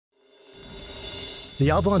The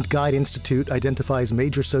Avant-Guide Institute identifies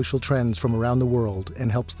major social trends from around the world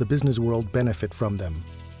and helps the business world benefit from them.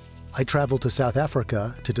 I traveled to South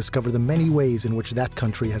Africa to discover the many ways in which that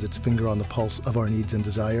country has its finger on the pulse of our needs and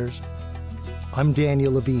desires. I'm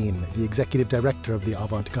Daniel Levine, the Executive Director of the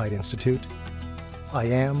Avant-Guide Institute. I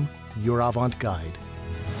am your Avant-Guide.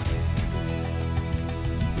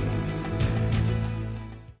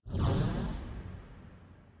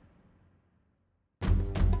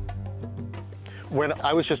 When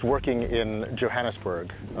I was just working in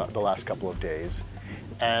Johannesburg the last couple of days,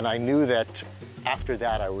 and I knew that after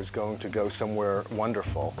that I was going to go somewhere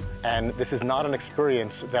wonderful. And this is not an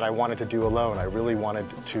experience that I wanted to do alone. I really wanted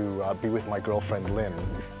to be with my girlfriend, Lynn.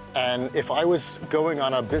 And if I was going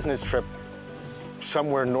on a business trip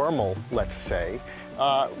somewhere normal, let's say,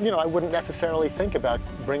 I wouldn't necessarily think about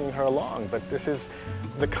bringing her along. But this is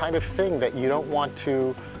the kind of thing that you don't want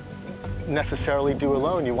to necessarily do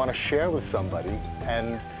alone. You want to share with somebody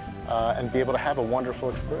and be able to have a wonderful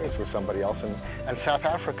experience with somebody else. And South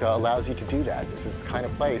Africa allows you to do that. This is the kind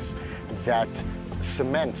of place that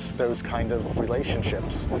cements those kind of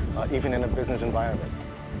relationships, even in a business environment.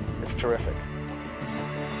 It's terrific.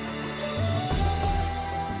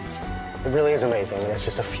 It really is amazing. I mean, it's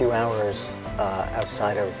just a few hours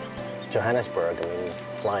outside of Johannesburg. I mean,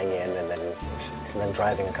 flying in and then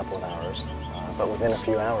driving a couple of hours. But within a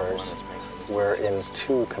few hours, we're in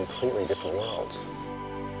two completely different worlds.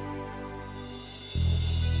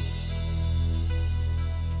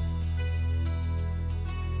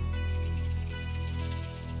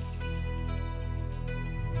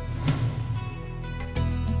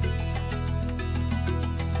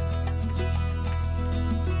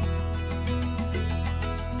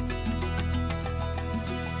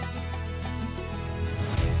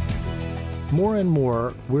 More and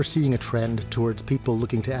more, we're seeing a trend towards people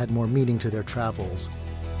looking to add more meaning to their travels.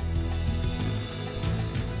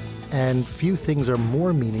 And few things are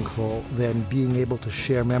more meaningful than being able to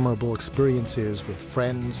share memorable experiences with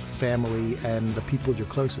friends, family, and the people you're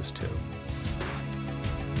closest to.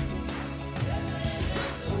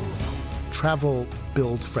 Travel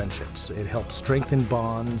builds friendships. It helps strengthen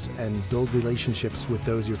bonds and build relationships with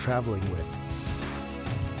those you're traveling with.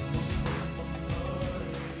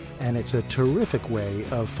 And it's a terrific way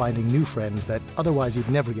of finding new friends that otherwise you'd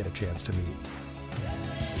never get a chance to meet.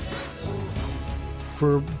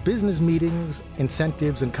 For business meetings,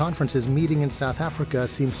 incentives, and conferences, meeting in South Africa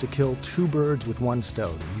seems to kill two birds with one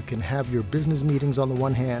stone. You can have your business meetings on the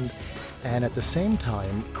one hand, and at the same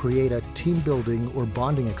time create a team-building or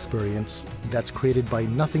bonding experience that's created by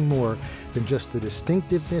nothing more than just the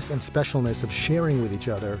distinctiveness and specialness of sharing with each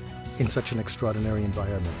other in such an extraordinary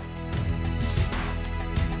environment.